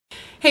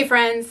Hey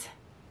friends,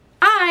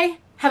 I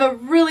have a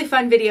really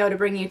fun video to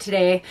bring you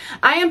today.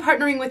 I am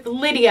partnering with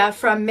Lydia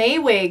from May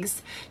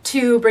Wigs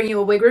to bring you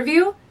a wig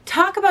review,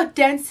 talk about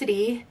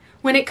density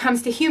when it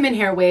comes to human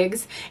hair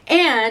wigs,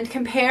 and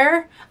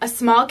compare a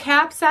small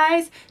cap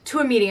size to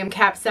a medium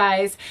cap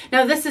size.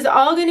 Now this is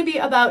all going to be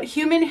about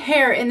human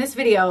hair in this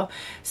video,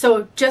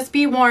 so just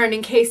be warned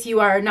in case you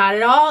are not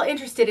at all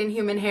interested in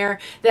human hair,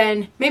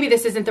 then maybe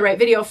this isn't the right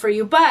video for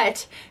you.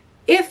 But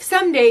if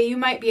someday you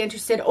might be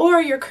interested,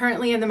 or you're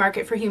currently in the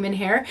market for human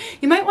hair,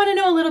 you might want to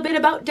know a little bit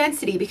about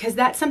density, because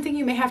that's something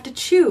you may have to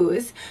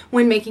choose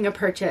when making a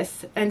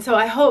purchase. And so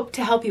I hope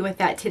to help you with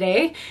that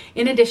today,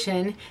 in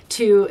addition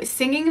to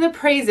singing the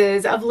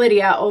praises of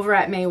Lydia over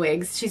at May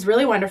Wigs. She's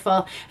really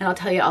wonderful, and I'll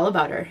tell you all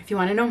about her. If you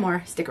want to know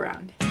more, stick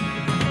around.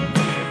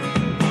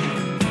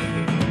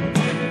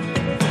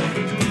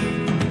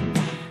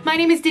 My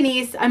name is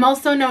Denise. I'm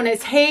also known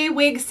as Hey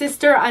Wig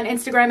Sister on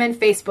Instagram and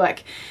Facebook.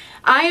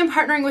 I am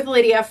partnering with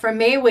Lydia from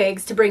May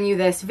Wigs to bring you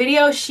this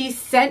video. She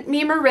sent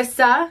me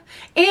Marissa,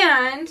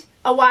 and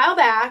a while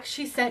back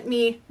she sent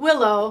me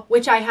Willow,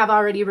 which I have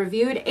already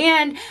reviewed,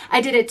 and I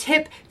did a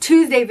Tip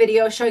Tuesday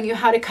video showing you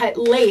how to cut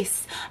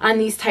lace on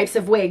these types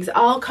of wigs.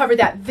 I'll cover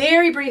that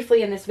very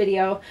briefly in this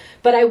video,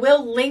 but I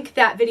will link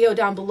that video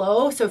down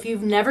below, so if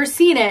you've never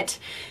seen it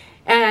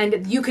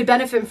and you could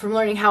benefit from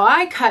learning how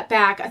I cut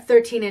back a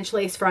 13-inch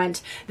lace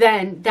front,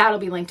 then that'll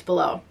be linked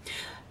below.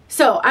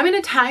 So I'm going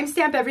to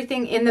timestamp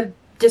everything in the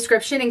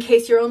description in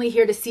case you're only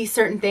here to see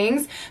certain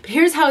things, but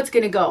here's how it's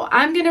going to go.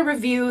 I'm going to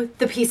review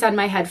the piece on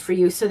my head for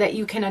you so that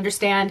you can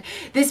understand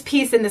this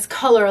piece and this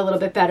color a little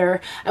bit better.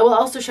 I will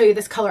also show you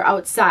this color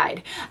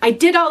outside. I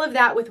did all of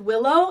that with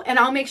Willow, and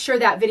I'll make sure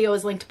that video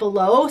is linked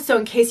below, so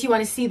in case you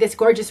want to see this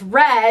gorgeous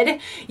red,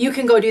 you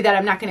can go do that.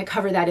 I'm not going to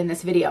cover that in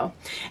this video.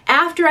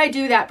 After I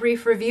do that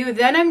brief review,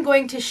 then I'm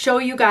going to show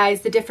you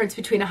guys the difference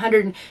between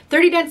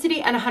 130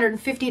 density and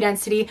 150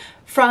 density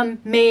from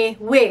May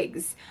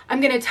Wigs.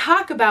 I'm going to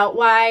talk about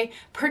why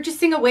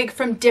purchasing a wig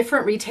from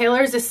different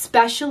retailers,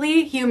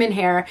 especially human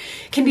hair,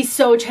 can be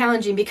so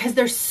challenging, because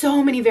there's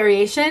so many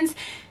variations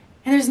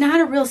and there's not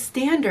a real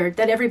standard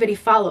that everybody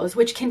follows,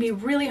 which can be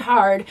really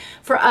hard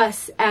for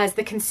us as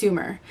the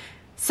consumer.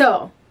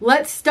 So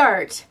let's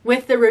start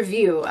with the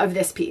review of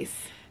this piece.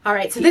 All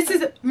right, so this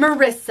is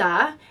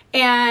Marissa,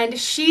 and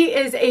she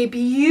is a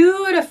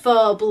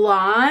beautiful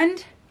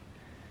blonde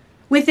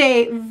with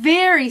a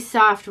very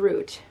soft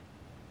root.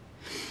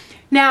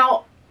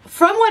 Now,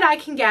 from what I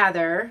can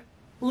gather,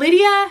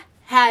 Lydia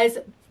has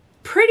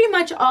pretty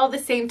much all the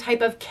same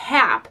type of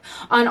cap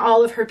on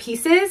all of her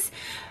pieces.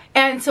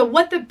 And so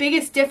what the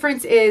biggest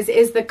difference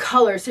is the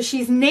color. So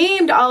she's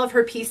named all of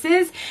her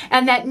pieces,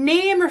 and that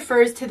name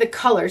refers to the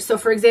color. So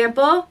for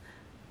example,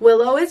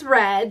 Willow is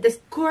red, this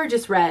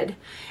gorgeous red,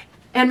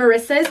 and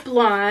Marissa is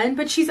blonde,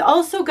 but she's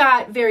also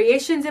got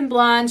variations in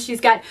blonde.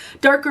 She's got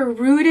darker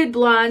rooted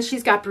blonde.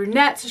 She's got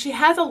brunette. So she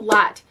has a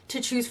lot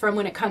to choose from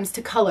when it comes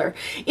to color.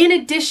 In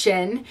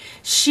addition,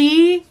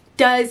 she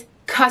does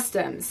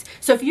customs.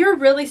 So if you're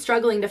really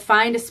struggling to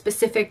find a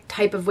specific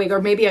type of wig,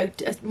 or maybe a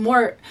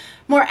more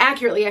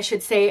accurately, I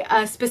should say,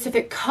 a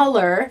specific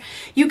color,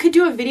 you could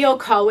do a video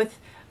call with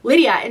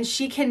Lydia, and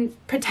she can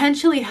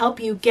potentially help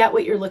you get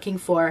what you're looking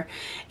for.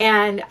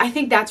 And I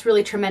think that's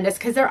really tremendous,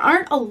 because there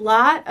aren't a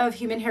lot of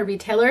human hair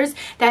retailers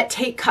that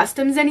take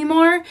customs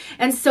anymore.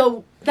 And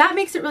so that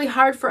makes it really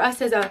hard for us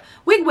as a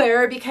wig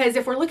wearer, because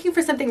if we're looking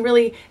for something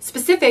really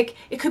specific,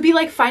 it could be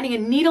like finding a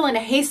needle in a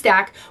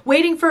haystack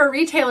waiting for a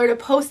retailer to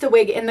post a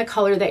wig in the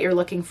color that you're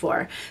looking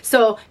for.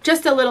 So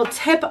just a little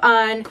tip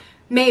on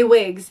May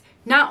Wigs.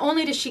 Not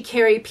only does she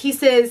carry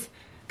pieces,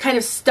 kind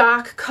of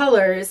stock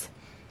colors,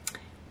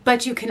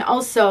 but you can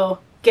also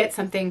get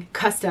something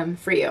custom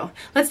for you.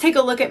 Let's take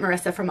a look at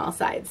Marissa from all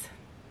sides.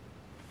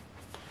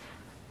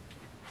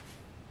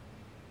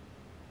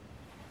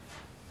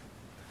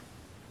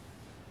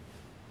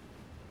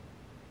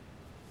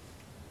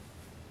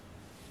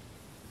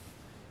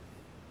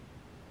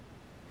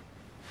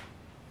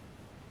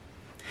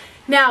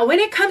 Now, when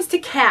it comes to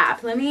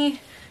cap, let me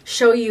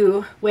show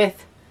you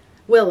with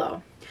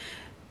Willow.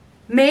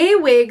 May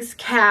Wigs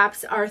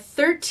caps are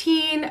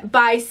 13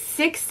 by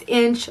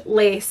 6-inch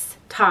lace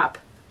top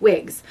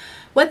wigs.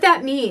 What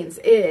that means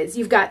is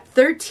you've got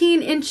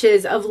 13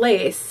 inches of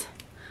lace.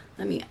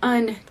 Let me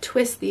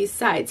untwist these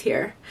sides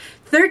here.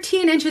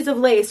 13 inches of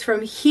lace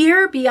from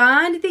here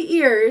beyond the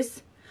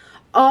ears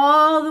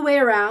all the way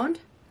around,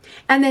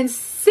 and then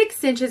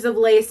 6 inches of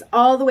lace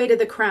all the way to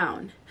the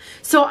crown.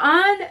 So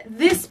on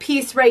this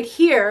piece right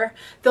here,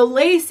 the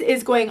lace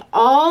is going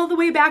all the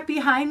way back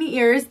behind the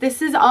ears.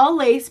 This is all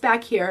lace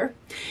back here.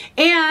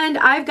 And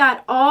I've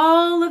got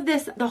all of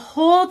this, the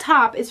whole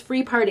top is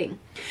free parting.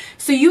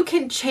 So you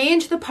can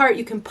change the part,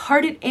 you can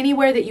part it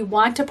anywhere that you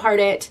want to part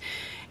it.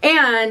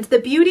 And the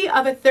beauty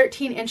of a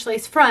 13-inch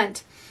lace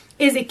front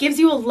is it gives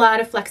you a lot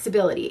of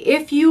flexibility.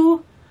 If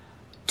you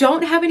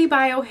don't have any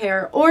bio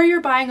hair, or you're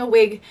buying a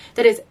wig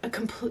that is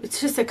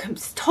just a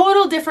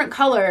total different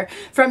color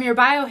from your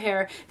bio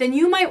hair, then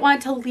you might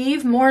want to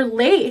leave more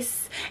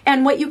lace.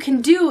 And what you can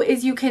do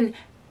is you can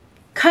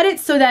cut it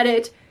so that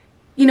it,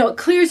 you know, it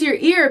clears your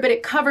ear, but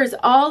it covers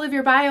all of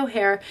your bio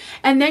hair.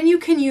 And then you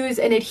can use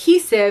an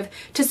adhesive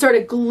to sort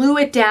of glue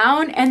it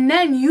down. And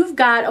then you've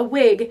got a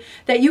wig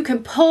that you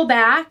can pull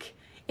back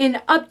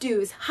in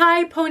updos,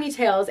 high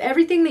ponytails,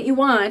 everything that you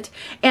want.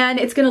 And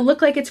it's going to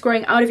look like it's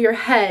growing out of your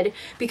head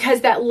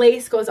because that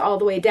lace goes all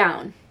the way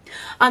down.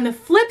 On the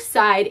flip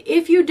side,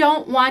 if you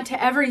don't want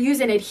to ever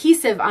use an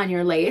adhesive on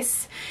your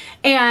lace,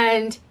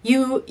 and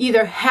you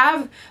either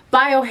have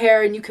bio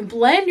hair and you can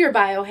blend your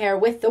bio hair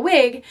with the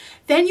wig,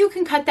 then you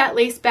can cut that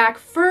lace back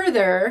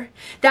further.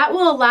 That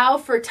will allow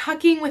for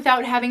tucking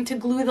without having to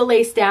glue the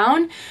lace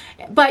down,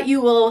 but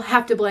you will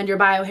have to blend your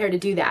bio hair to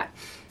do that.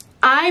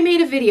 I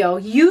made a video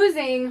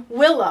using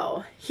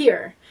Willow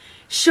here,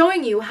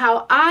 showing you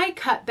how I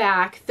cut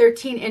back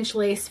 13-inch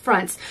lace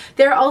fronts.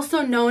 They're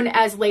also known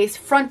as lace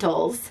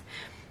frontals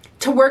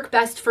to work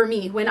best for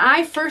me. When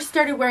I first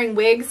started wearing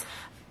wigs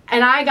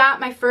and I got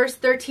my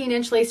first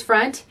 13-inch lace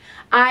front,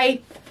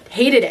 I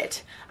hated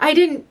it. I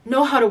didn't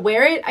know how to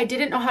wear it. I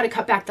didn't know how to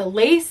cut back the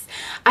lace.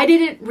 I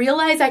didn't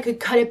realize I could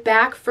cut it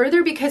back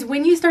further, because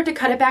when you start to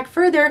cut it back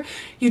further,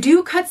 you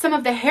do cut some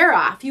of the hair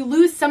off. You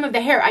lose some of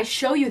the hair. I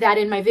show you that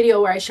in my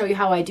video where I show you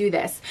how I do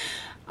this.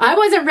 I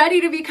wasn't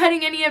ready to be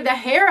cutting any of the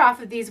hair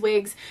off of these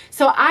wigs,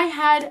 so I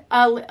had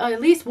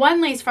at least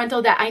one lace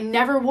frontal that I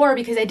never wore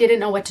because I didn't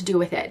know what to do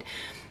with it.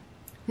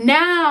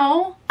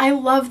 Now I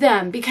love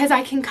them because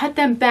I can cut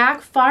them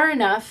back far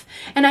enough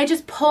and I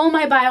just pull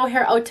my bio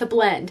hair out to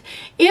blend.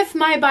 If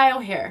my bio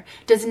hair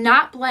does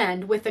not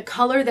blend with the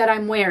color that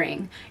I'm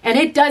wearing, and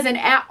it doesn't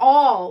at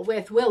all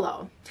with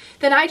Willow,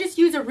 then I just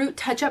use a root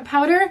touch-up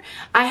powder.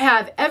 I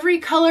have every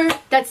color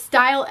that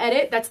Style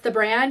Edit, that's the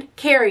brand,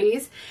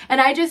 carries,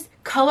 and I just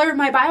color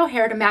my bio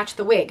hair to match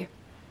the wig.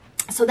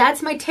 So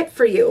that's my tip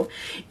for you.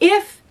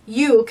 If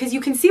you, because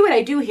you can see what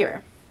I do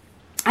here,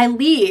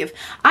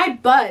 I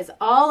buzz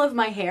all of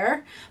my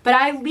hair, but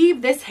I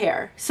leave this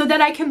hair so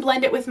that I can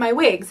blend it with my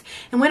wigs.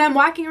 And when I'm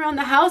walking around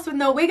the house with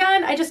no wig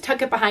on, I just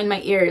tuck it behind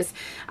my ears.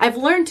 I've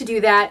learned to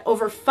do that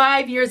over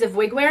 5 years of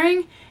wig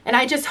wearing, and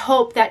I just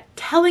hope that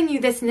telling you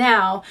this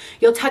now,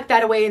 you'll tuck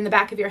that away in the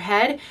back of your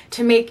head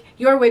to make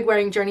your wig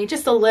wearing journey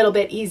just a little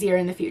bit easier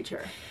in the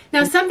future.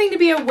 Now, something to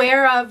be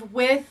aware of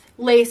with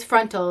lace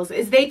frontals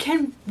is they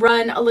can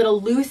run a little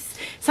loose,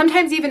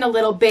 sometimes even a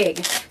little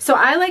big. So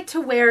I like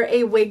to wear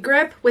a wig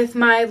grip with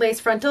my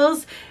lace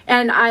frontals,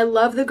 and I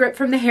love the grip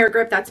from the Hair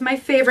Grip. That's my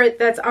favorite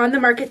that's on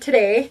the market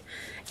today.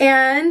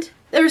 And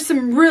there's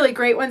some really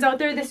great ones out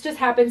there. This just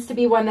happens to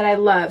be one that I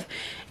love.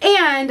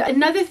 And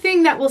another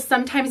thing that will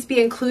sometimes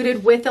be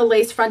included with a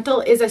lace frontal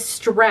is a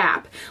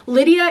strap.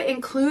 Lydia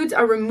includes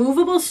a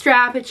removable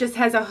strap. It just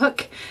has a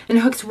hook and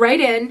hooks right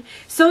in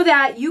so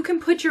that you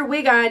can put your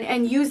wig on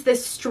and use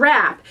this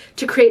strap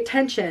to create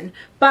tension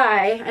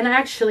and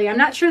actually, I'm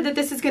not sure that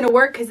this is going to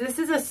work because this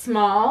is a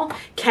small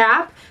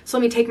cap. So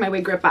let me take my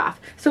wig grip off.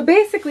 So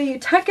basically you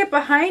tuck it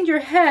behind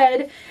your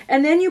head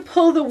and then you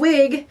pull the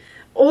wig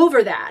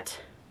over that.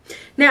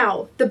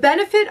 Now, the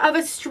benefit of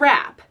a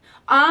strap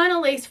on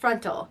a lace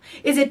frontal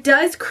is it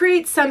does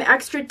create some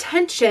extra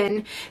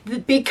tension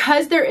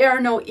because there are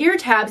no ear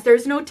tabs.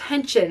 There's no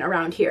tension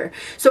around here.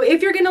 So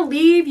if you're going to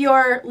leave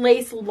your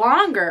lace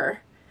longer,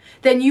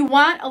 then you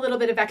want a little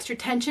bit of extra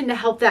tension to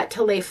help that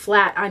to lay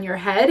flat on your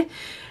head.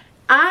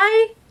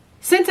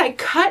 Since I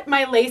cut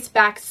my lace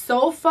back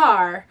so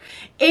far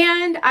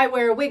and I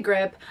wear a wig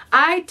grip,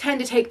 I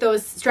tend to take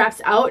those straps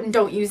out and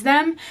don't use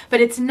them,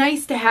 but it's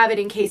nice to have it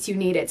in case you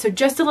need it. So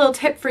just a little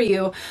tip for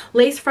you,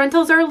 lace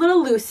frontals are a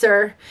little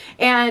looser,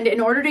 and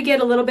in order to get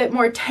a little bit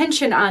more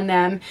tension on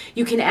them,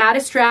 you can add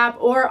a strap,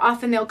 or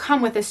often they'll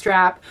come with a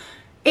strap.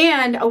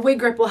 And a wig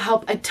grip will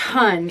help a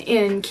ton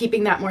in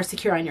keeping that more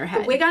secure on your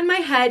head. The wig on my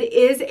head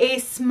is a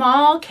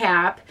small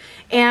cap,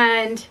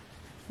 and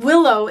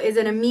Willow is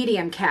in a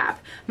medium cap.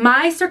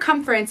 My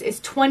circumference is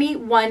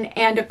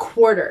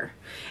 21¼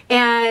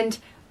 and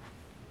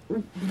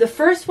the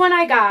first one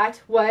I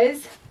got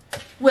was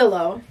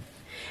Willow,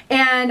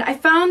 and I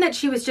found that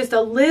she was just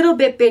a little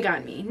bit big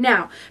on me.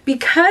 Now,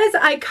 because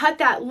I cut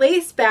that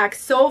lace back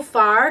so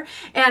far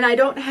and I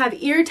don't have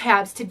ear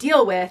tabs to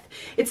deal with,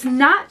 it's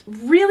not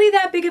really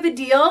that big of a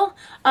deal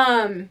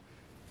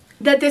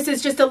that this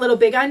is just a little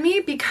big on me,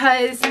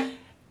 because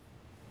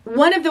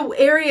one of the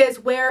areas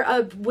where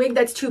a wig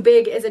that's too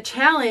big is a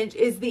challenge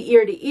is the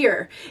ear to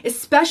ear,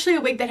 especially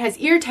a wig that has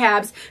ear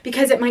tabs,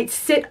 because it might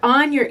sit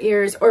on your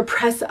ears or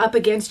press up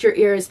against your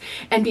ears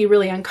and be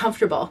really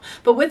uncomfortable.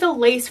 But with a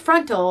lace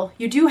frontal,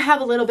 you do have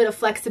a little bit of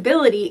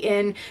flexibility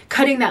in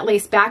cutting that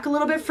lace back a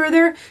little bit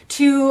further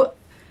to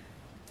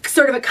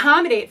sort of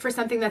accommodate for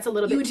something that's a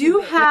little bit. You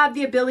do have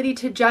the ability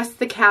to adjust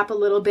the cap a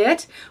little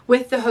bit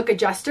with the hook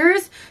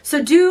adjusters,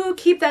 so do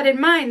keep that in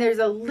mind. There's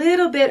a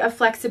little bit of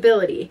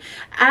flexibility.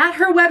 At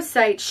her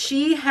website,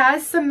 she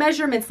has some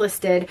measurements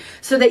listed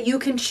so that you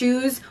can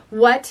choose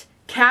what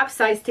cap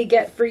size to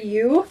get for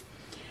you.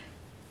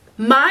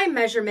 My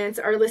measurements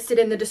are listed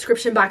in the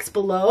description box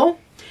below.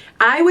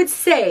 I would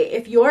say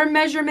if your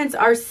measurements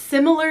are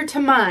similar to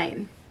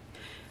mine,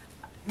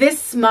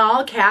 This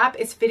small cap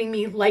is fitting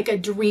me like a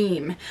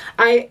dream.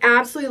 I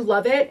absolutely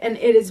love it, and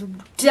it is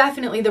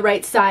definitely the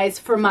right size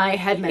for my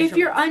head measurement. If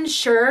you're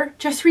unsure,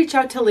 just reach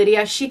out to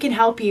Lydia. She can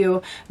help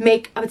you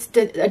make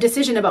a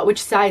decision about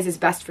which size is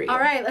best for you. All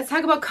right, let's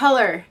talk about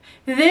color.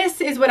 This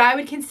is what I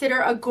would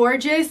consider a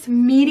gorgeous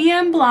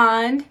medium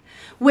blonde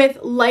with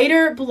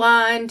lighter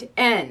blonde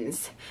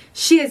ends.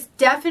 She is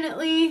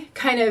definitely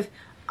kind of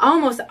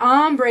almost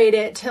ombreed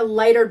it to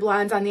lighter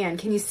blondes on the end.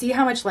 Can you see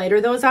how much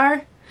lighter those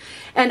are?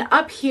 And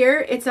up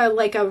here, it's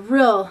like a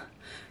real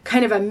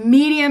kind of a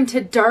medium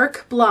to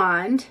dark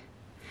blonde.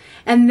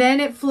 And then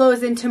it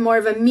flows into more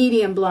of a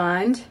medium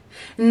blonde.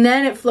 And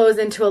then it flows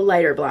into a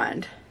lighter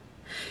blonde.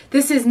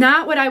 This is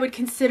not what I would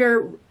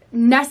consider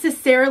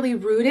necessarily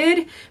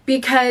rooted,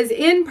 because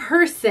in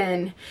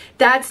person,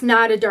 that's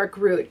not a dark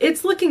root.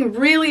 It's looking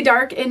really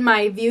dark in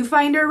my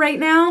viewfinder right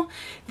now.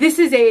 This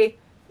is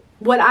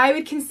what I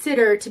would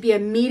consider to be a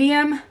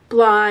medium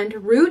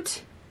blonde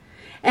root.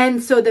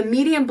 And so the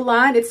medium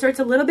blonde, it starts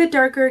a little bit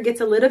darker,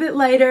 gets a little bit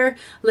lighter,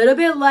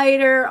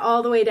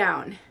 all the way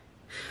down.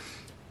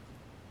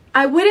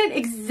 I wouldn't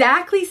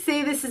exactly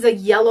say this is a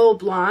yellow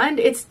blonde.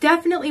 It's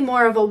definitely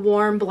more of a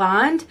warm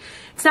blonde.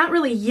 It's not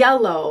really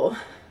yellow.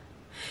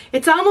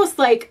 It's almost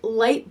like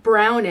light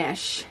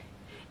brownish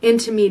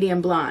into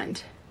medium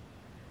blonde.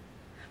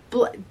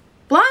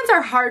 Blondes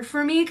are hard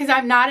for me because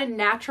I'm not a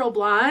natural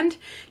blonde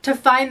to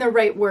find the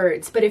right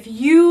words. But if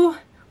you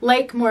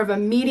like more of a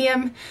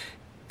medium,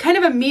 kind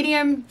of a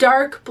medium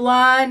dark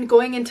blonde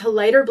going into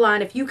lighter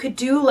blonde, if you could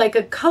do like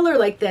a color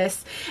like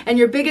this and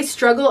your biggest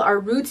struggle are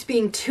roots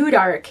being too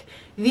dark,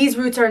 these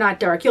roots are not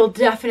dark. You'll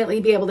definitely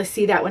be able to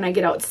see that when I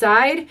get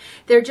outside.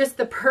 They're just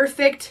the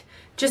perfect,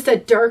 just a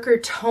darker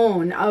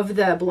tone of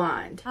the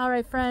blonde. All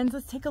right, friends,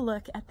 let's take a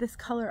look at this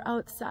color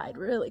outside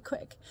really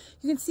quick.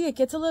 You can see it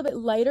gets a little bit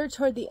lighter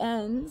toward the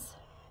ends.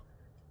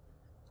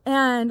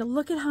 And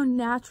look at how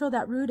natural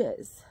that root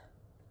is.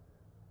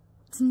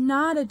 It's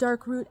not a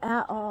dark root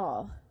at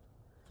all.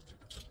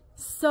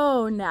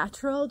 So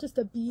natural, just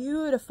a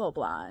beautiful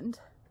blonde.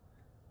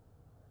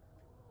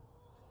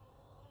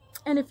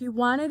 And if you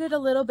wanted it a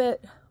little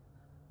bit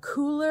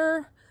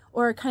cooler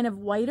or kind of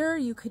whiter,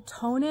 you could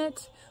tone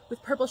it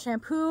with purple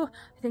shampoo.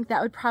 I think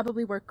that would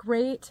probably work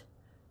great.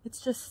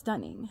 It's just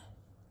stunning.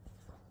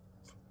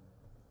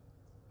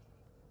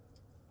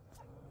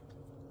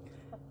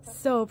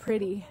 So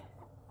pretty.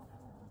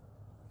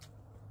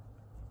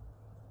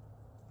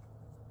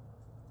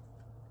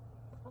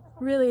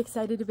 Really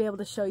excited to be able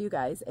to show you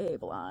guys a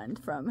blonde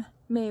from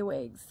May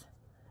Wigs.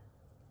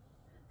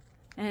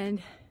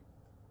 And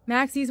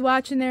Maxie's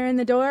watching there in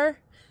the door.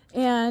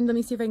 And let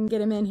me see if I can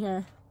get him in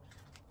here.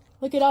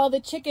 Look at all the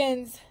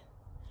chickens.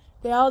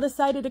 They all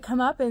decided to come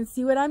up and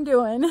see what I'm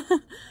doing.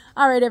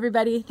 All right,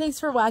 everybody.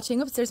 Thanks for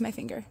watching. Oops, there's my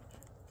finger.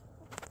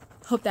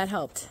 Hope that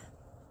helped.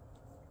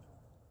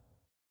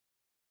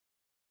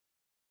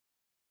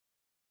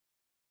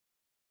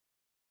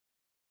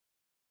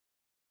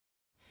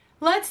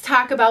 Let's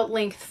talk about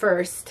length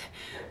first.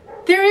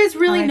 There is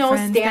really no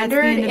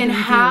standard in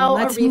how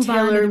a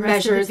retailer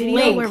measures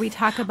length where we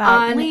talk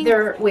about on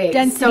their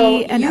wigs.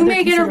 So you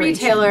may get a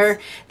retailer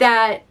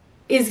that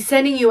is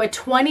sending you a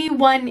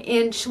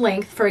 21-inch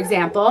length, for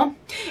example,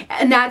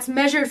 and that's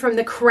measured from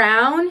the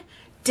crown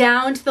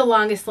down to the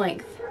longest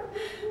length.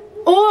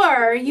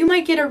 Or you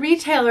might get a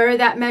retailer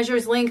that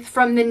measures length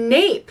from the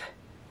nape,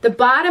 the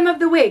bottom of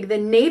the wig, the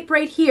nape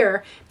right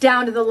here,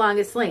 down to the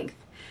longest length.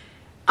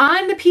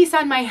 On the piece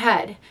on my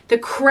head, the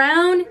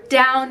crown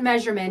down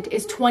measurement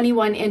is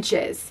 21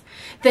 inches.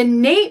 The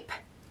nape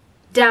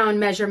down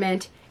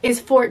measurement is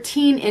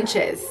 14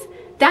 inches.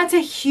 That's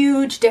a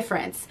huge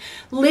difference.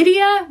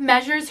 Lydia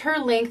measures her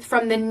length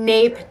from the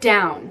nape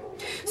down.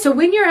 So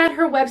when you're at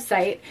her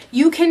website,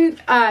 you can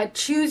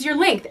choose your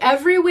length.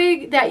 Every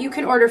wig that you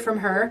can order from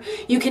her,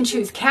 you can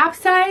choose cap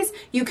size,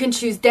 you can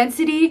choose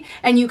density,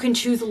 and you can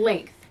choose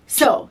length.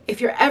 So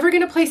if you're ever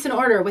going to place an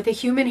order with a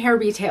human hair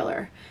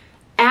retailer,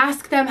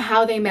 ask them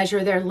how they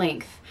measure their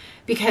length,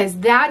 because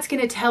that's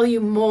going to tell you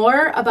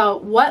more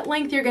about what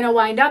length you're going to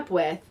wind up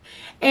with,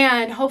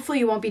 and hopefully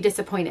you won't be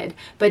disappointed.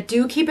 But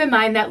do keep in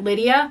mind that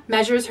Lydia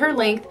measures her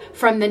length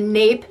from the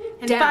nape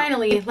down.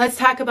 Finally, let's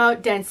talk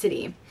about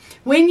density.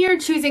 When you're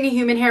choosing a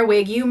human hair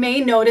wig, you may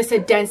notice a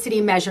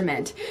density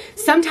measurement.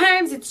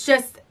 Sometimes it's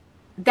just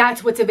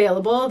that's what's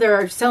available.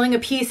 They're selling a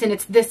piece and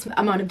it's this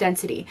amount of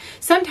density.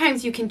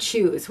 Sometimes you can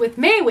choose. With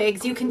May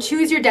Wigs, you can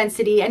choose your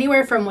density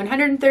anywhere from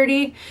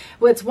 130,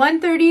 what's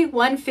 130,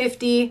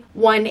 150,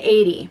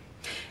 180.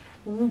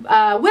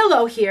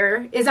 Willow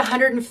here is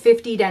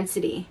 150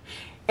 density.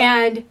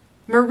 And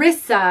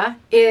Marissa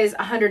is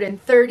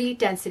 130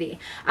 density.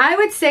 I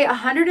would say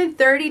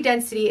 130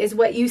 density is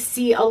what you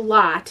see a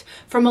lot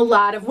from a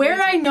lot of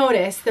where I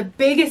notice the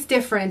biggest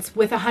difference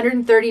with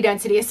 130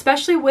 density,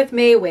 especially with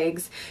May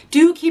wigs.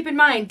 Do keep in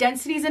mind,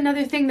 density is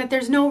another thing that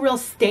there's no real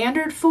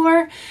standard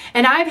for.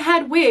 And I've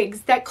had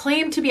wigs that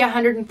claim to be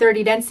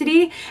 130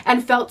 density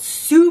and felt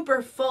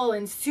super full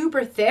and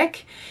super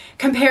thick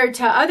compared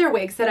to other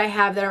wigs that I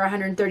have that are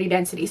 130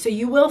 density. So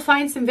you will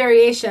find some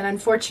variation,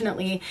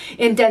 unfortunately,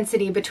 in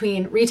density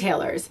between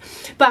retailers.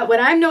 But what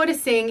I'm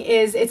noticing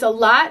is it's a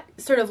lot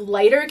sort of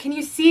lighter. Can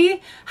you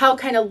see how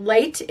kind of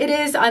light it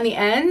is on the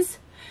ends?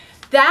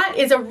 That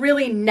is a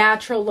really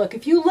natural look.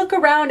 If you look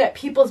around at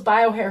people's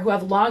bio hair who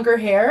have longer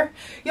hair,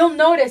 you'll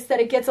notice that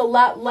it gets a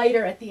lot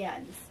lighter at the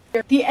ends.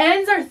 The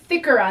ends are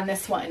thicker on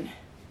this one.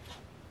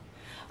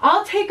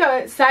 I'll take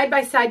a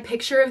side-by-side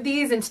picture of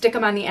these and stick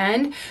them on the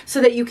end so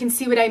that you can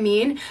see what I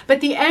mean.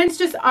 But the ends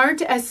just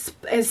aren't as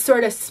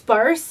sort of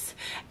sparse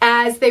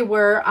as they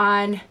were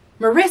on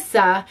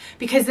Marissa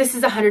because this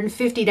is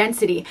 150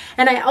 density.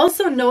 And I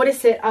also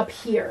notice it up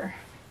here.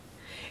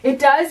 It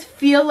does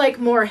feel like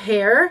more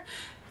hair.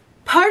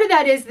 Part of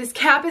that is this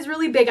cap is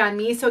really big on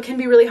me, so it can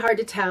be really hard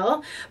to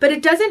tell, but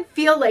it doesn't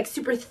feel like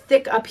super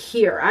thick up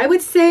here. I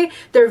would say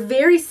they're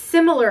very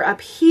similar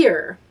up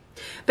here,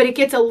 but it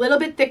gets a little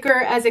bit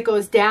thicker as it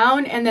goes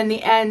down, and then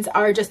the ends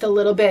are just a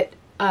little bit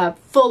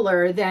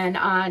fuller than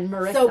on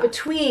Marissa. So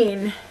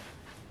between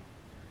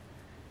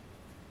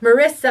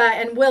Marissa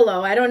and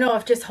Willow, I don't know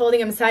if just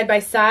holding them side by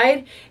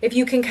side, if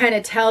you can kind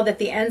of tell that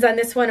the ends on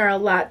this one are a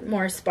lot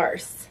more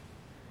sparse.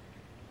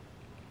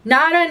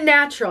 Not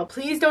unnatural.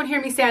 Please don't hear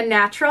me say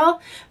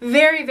unnatural.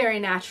 Very, very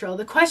natural.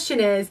 The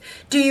question is,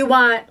 do you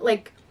want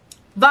like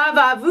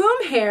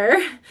va-va-voom hair,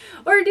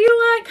 or do you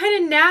want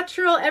kind of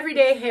natural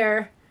everyday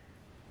hair?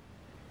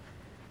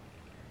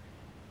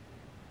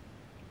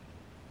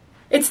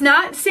 It's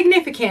not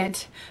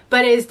significant,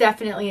 but it is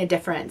definitely a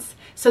difference.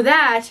 So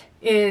that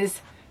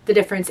is the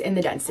difference in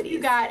the density. You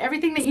got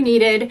everything that you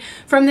needed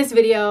from this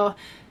video.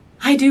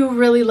 I do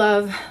really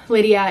love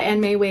Lydia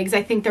and May wigs.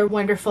 I think they're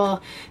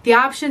wonderful. The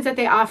options that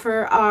they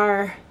offer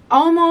are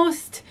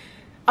almost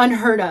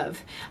unheard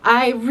of.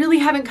 I really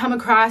haven't come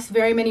across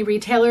very many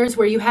retailers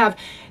where you have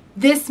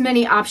this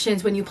many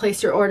options when you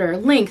place your order.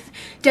 Length,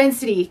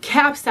 density,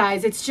 cap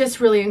size, it's just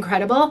really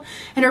incredible.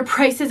 And her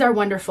prices are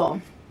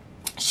wonderful.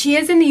 She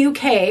is in the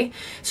UK,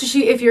 so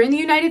if you're in the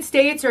United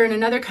States or in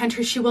another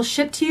country, she will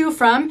ship to you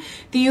from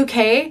the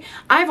UK.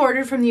 I've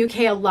ordered from the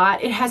UK a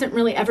lot. It hasn't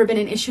really ever been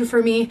an issue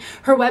for me.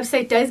 Her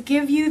website does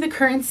give you the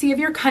currency of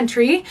your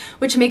country,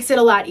 which makes it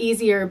a lot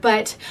easier,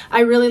 but I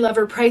really love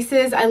her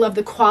prices. I love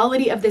the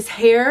quality of this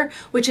hair,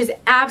 which is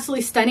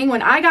absolutely stunning.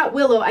 When I got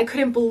Willow, I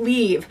couldn't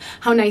believe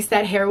how nice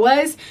that hair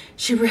was.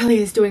 She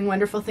really is doing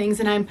wonderful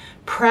things, and I'm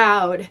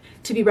proud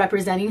to be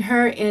representing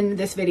her in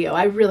this video.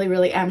 I really,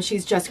 really am.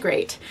 She's just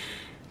great.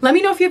 Let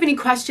me know if you have any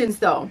questions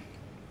though.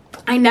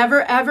 I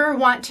never ever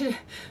want to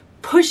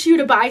push you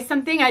to buy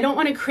something. I don't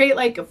want to create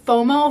like a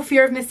FOMO,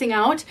 fear of missing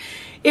out,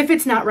 if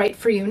it's not right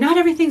for you. Not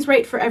everything's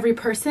right for every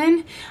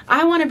person.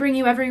 I want to bring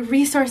you every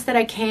resource that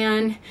I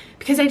can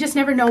because I just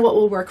never know what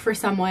will work for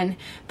someone.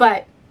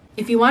 But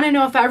if you want to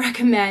know if I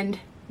recommend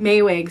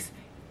May wigs,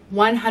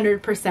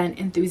 100%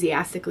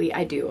 enthusiastically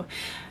I do.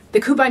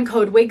 The coupon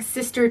code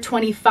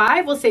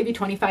WIGSISTER25 will save you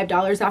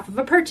 $25 off of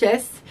a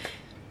purchase.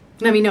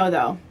 Let me know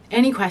though.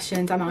 Any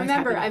questions, I'm always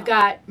happy. Remember, I've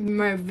got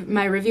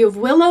my review of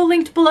Willow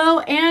linked below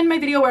and my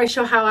video where I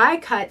show how I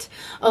cut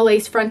a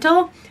lace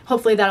frontal.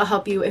 Hopefully that'll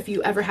help you if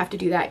you ever have to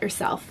do that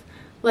yourself.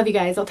 Love you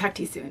guys. I'll talk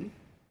to you soon.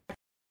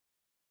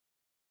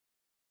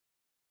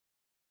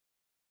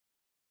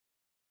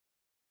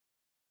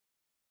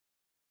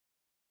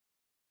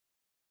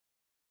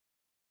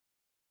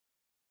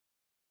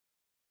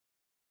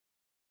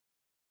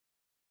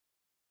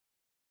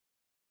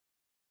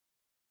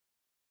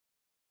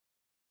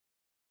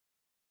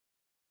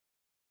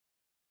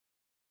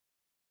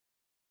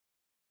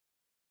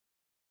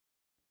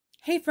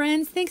 Hey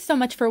friends, thanks so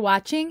much for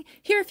watching.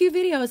 Here are a few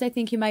videos I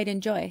think you might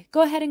enjoy.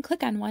 Go ahead and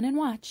click on one and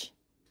watch.